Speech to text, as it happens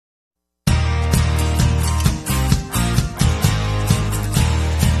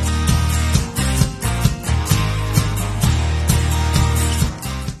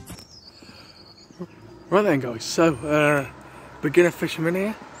Right then guys, so beginner fisherman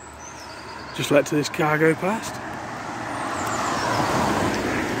here. Just let this car go past.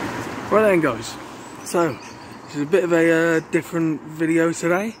 Right then guys, so this is a bit of a different video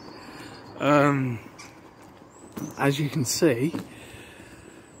today. As you can see,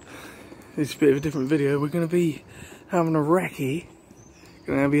 it's a bit of a different video. We're going to be having a recce.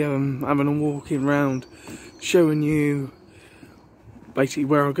 Going to be having a walking round, showing you basically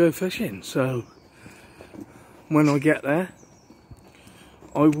where I go fishing. So when I get there,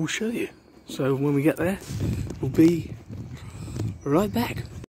 I will show you. So when we get there, we'll be right back.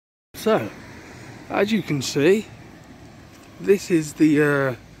 So as you can see, this is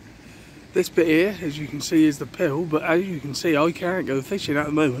the this bit here, as you can see, is the pill. But as you can see, I can't go fishing at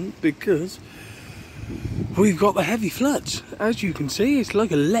the moment because we've got the heavy floods. As you can see, it's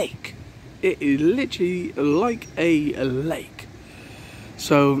like a lake. It is literally like a lake.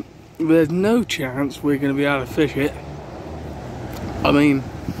 So there's no chance we're going to be able to fish it. I mean,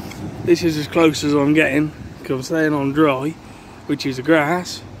 this is as close as I'm getting because I'm staying on dry, which is the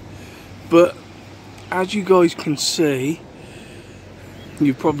grass. But as you guys can see,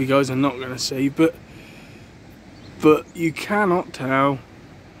 you probably guys are not going to see, but you cannot tell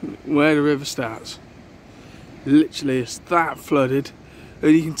where the river starts. Literally, it's that flooded,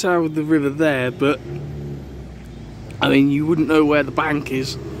 and you can tell with the river there, but I mean, you wouldn't know where the bank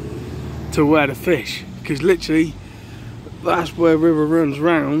is to where to fish, because literally that's where the river runs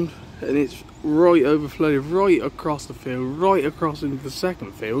round, and it's right over flooded right across the field, right across into the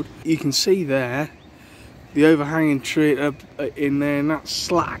second field. You can see there the overhanging tree in there, and that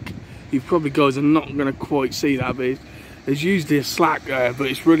slack. You probably guys are not going to quite see that, but there's usually a slack there, but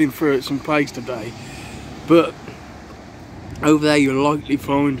it's running through at some place today. But over there you'll likely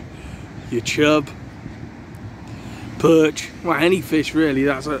find your chub, perch, well, any fish really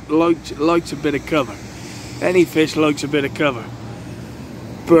that's likes a bit of cover. Any fish likes a bit of cover.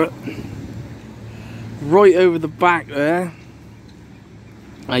 But right over the back there,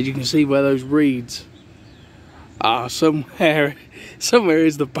 as you can see where those reeds are, somewhere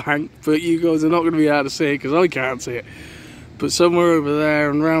is the bank, but you guys are not going to be able to see it because I can't see it. But somewhere over there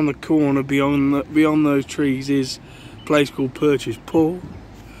and round the corner beyond those trees is a place called Perch's Pool.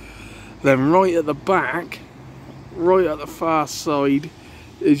 Then right at the back, right at the far side,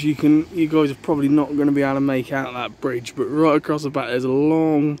 as you guys are probably not going to be able to make out that bridge, but right across the back there's a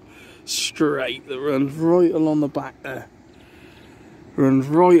long straight that runs right along the back there. Runs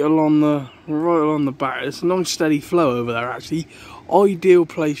right along the back. It's a nice steady flow over there actually. Ideal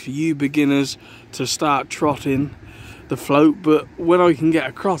place for you beginners to start trotting the float, but when I can get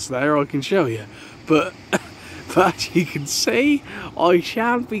across there I can show you. But as you can see, I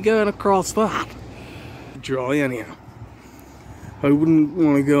shan't be going across that. Dry anyhow. I wouldn't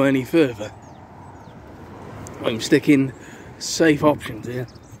want to go any further. I'm sticking safe options here.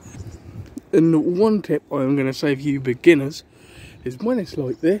 And the one tip I'm going to say for you beginners is when it's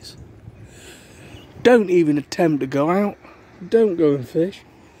like this, don't even attempt to go out. Don't go and fish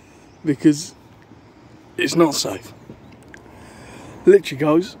because it's not safe. Literally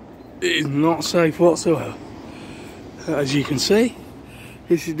guys, it is not safe whatsoever. As you can see,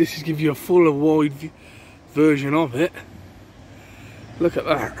 this is give you a fuller wide version of it. Look at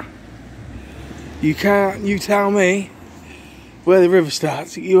that. You tell me where the river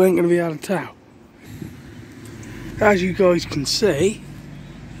starts, you ain't going to be able to tell. As you guys can see,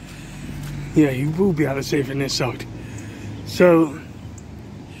 yeah, you will be able to see it from this side. So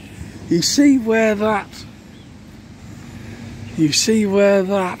you see where that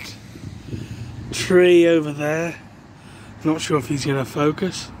tree over there, not sure if he's going to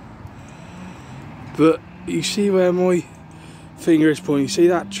focus, but you see where my finger is pointing. You see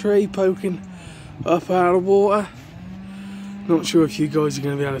that tree poking up out of the water? Not sure if you guys are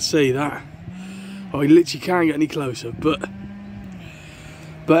going to be able to see that. I literally can't get any closer, but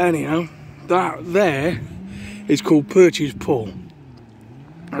anyhow, that there is called Perch's Pool.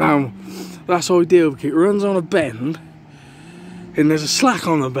 Now that's ideal because it runs on a bend and there's a slack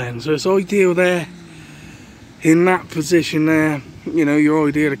on the bend, so it's ideal there in that position there. You know, you're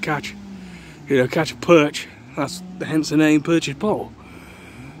ideal to catch a perch. That's hence the name Perch's Pool.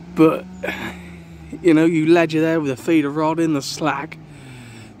 But you know, you ledger there with a feeder rod in the slack,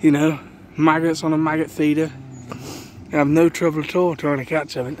 you know, maggots on a maggot feeder. You have no trouble at all trying to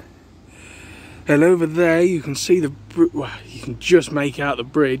catch something. And over there you can see well, you can just make out the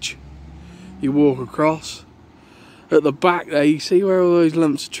bridge you walk across. At the back there, you see where all those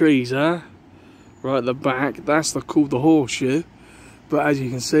lumps of trees are? Right at the back, that's called the horseshoe. But as you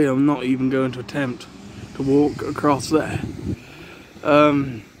can see, I'm not even going to attempt to walk across there.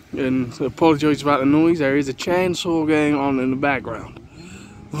 and apologise about the noise. There is a chainsaw going on in the background.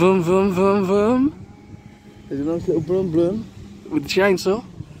 Vum vum vum vum. There's a nice little brum brum with the chainsaw.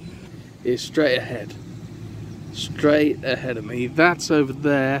 It's straight ahead. Straight ahead of me. That's over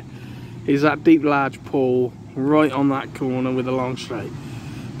there is that deep large pool right on that corner with a long straight.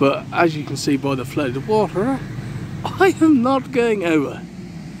 But as you can see by the flooded water, I am not going over.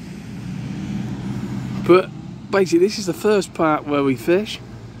 But basically this is the first part where we fish.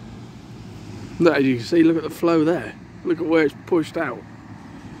 As you can see, look at the flow there. Look at where it's pushed out.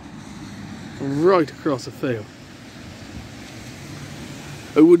 Right across the field.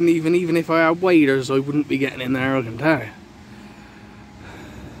 I wouldn't even if I had waders, I wouldn't be getting in there, I can tell you.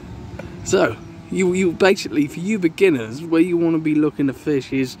 So, you basically, for you beginners, where you want to be looking to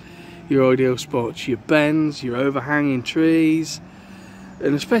fish is your ideal spots, your bends, your overhanging trees,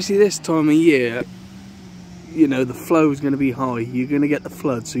 and especially this time of year, you know, the flow is going to be high, you're going to get the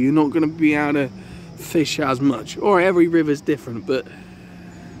flood, so you're not going to be able to fish as much. Or every river's different, but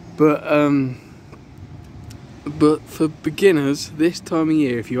for beginners, this time of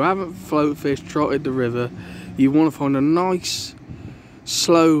year, if you haven't float fished, trotted the river, you want to find a nice,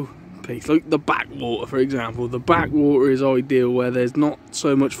 slow piece, like the backwater, for example. The backwater is ideal where there's not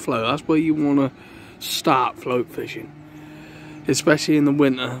so much flow. That's where you want to start float fishing, especially in the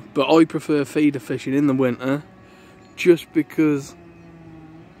winter. But I prefer feeder fishing in the winter, just because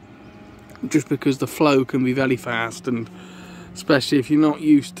the flow can be very fast, and especially if you're not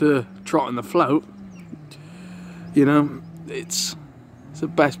used to trotting the float. You know, it's the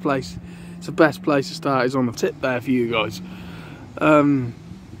best place. It's the best place to start is on the tip there for you guys.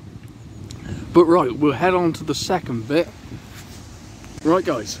 But right, we'll head on to the second bit. Right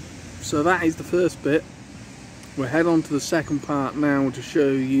guys, so that is the first bit. We'll head on to the second part now to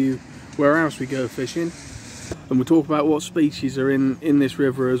show you where else we go fishing, and we'll talk about what species are in this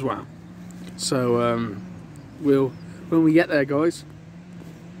river as well. So when we get there guys,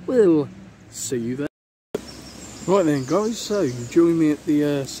 we'll see you there. Right then guys, so you've joined me at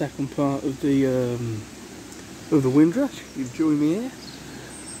the second part of the Windrush. You've joined me here.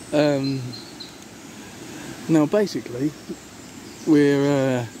 Now basically,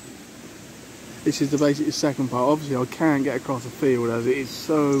 this is the second part. Obviously I can't get across the field as it is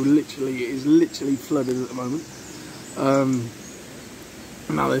literally flooded at the moment.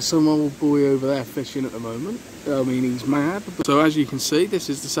 Now there's some old boy over there fishing at the moment. I mean, he's mad. So as you can see, this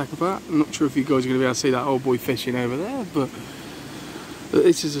is the second part. I'm not sure if you guys are going to be able to see that old boy fishing over there, but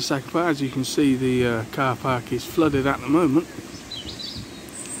this is the second part. As you can see, the car park is flooded at the moment.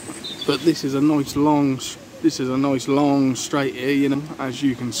 But this is a nice long straight here, you know, as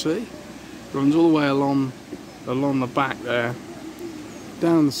you can see. Runs all the way along the back there,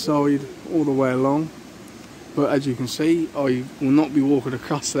 down the side, all the way along. But as you can see, I will not be walking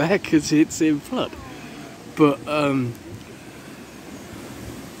across there because it's in flood. But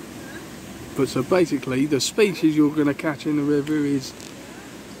so basically, the species you're going to catch in the river is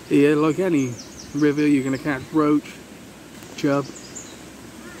here, like any river, you're going to catch roach, chub,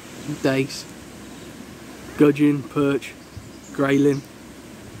 dace, gudgeon, perch, grayling.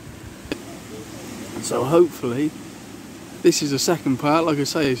 So hopefully, this is the second part. Like I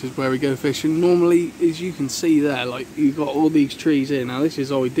say, this is where we go fishing. Normally, as you can see there, like you've got all these trees here. Now this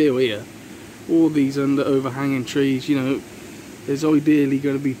is ideal here. All these under overhanging trees, you know, there's ideally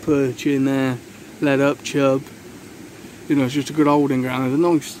going to be perch in there, let up chub. You know, it's just a good holding ground.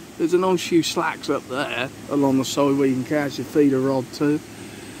 There's a nice few slacks up there along the side where you can catch your feeder rod too.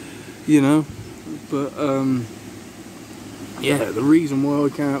 You know, but yeah, the reason why I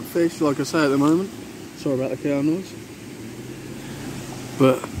can't fish, like I say at the moment, sorry about the car noise,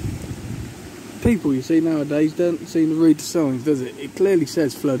 but people you see nowadays don't seem to read the signs, does it? It clearly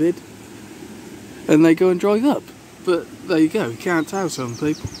says flooded, and they go and drive up. But there you go, you can't tell some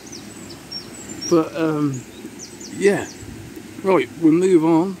people. But yeah, right, we'll move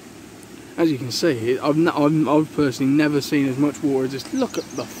on. As you can see, I've personally never seen as much water. Just look at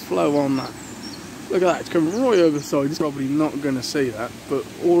the flow on that. Look at that, it's coming right over the side. You're probably not going to see that, but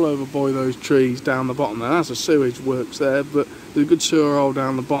all over by those trees down the bottom there. That's a sewage works there, but there's a good sewer hole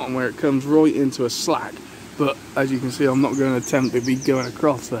down the bottom where it comes right into a slack. But as you can see, I'm not going to attempt to be going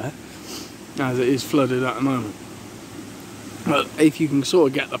across there, as it is flooded at the moment. But if you can sort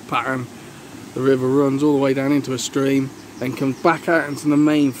of get the pattern, the river runs all the way down into a stream, then comes back out into the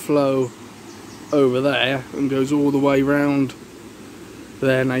main flow over there and goes all the way round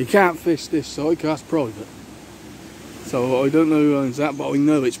there. Now you can't fish this side because that's private, so I don't know who owns that, but I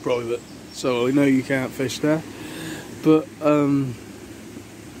know it's private, so I know you can't fish there. But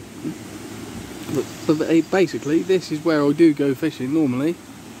basically this is where I do go fishing normally.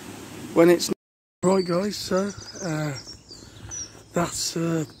 when it's right, guys. So that's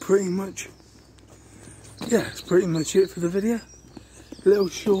pretty much, yeah, it's pretty much it for the video. A little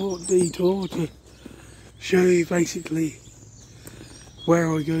short detour to show you basically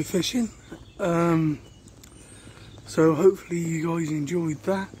where I go fishing. So hopefully you guys enjoyed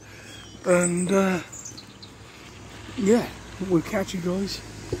that, and yeah, we'll catch you guys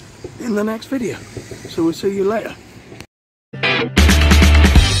in the next video. So we'll see you later.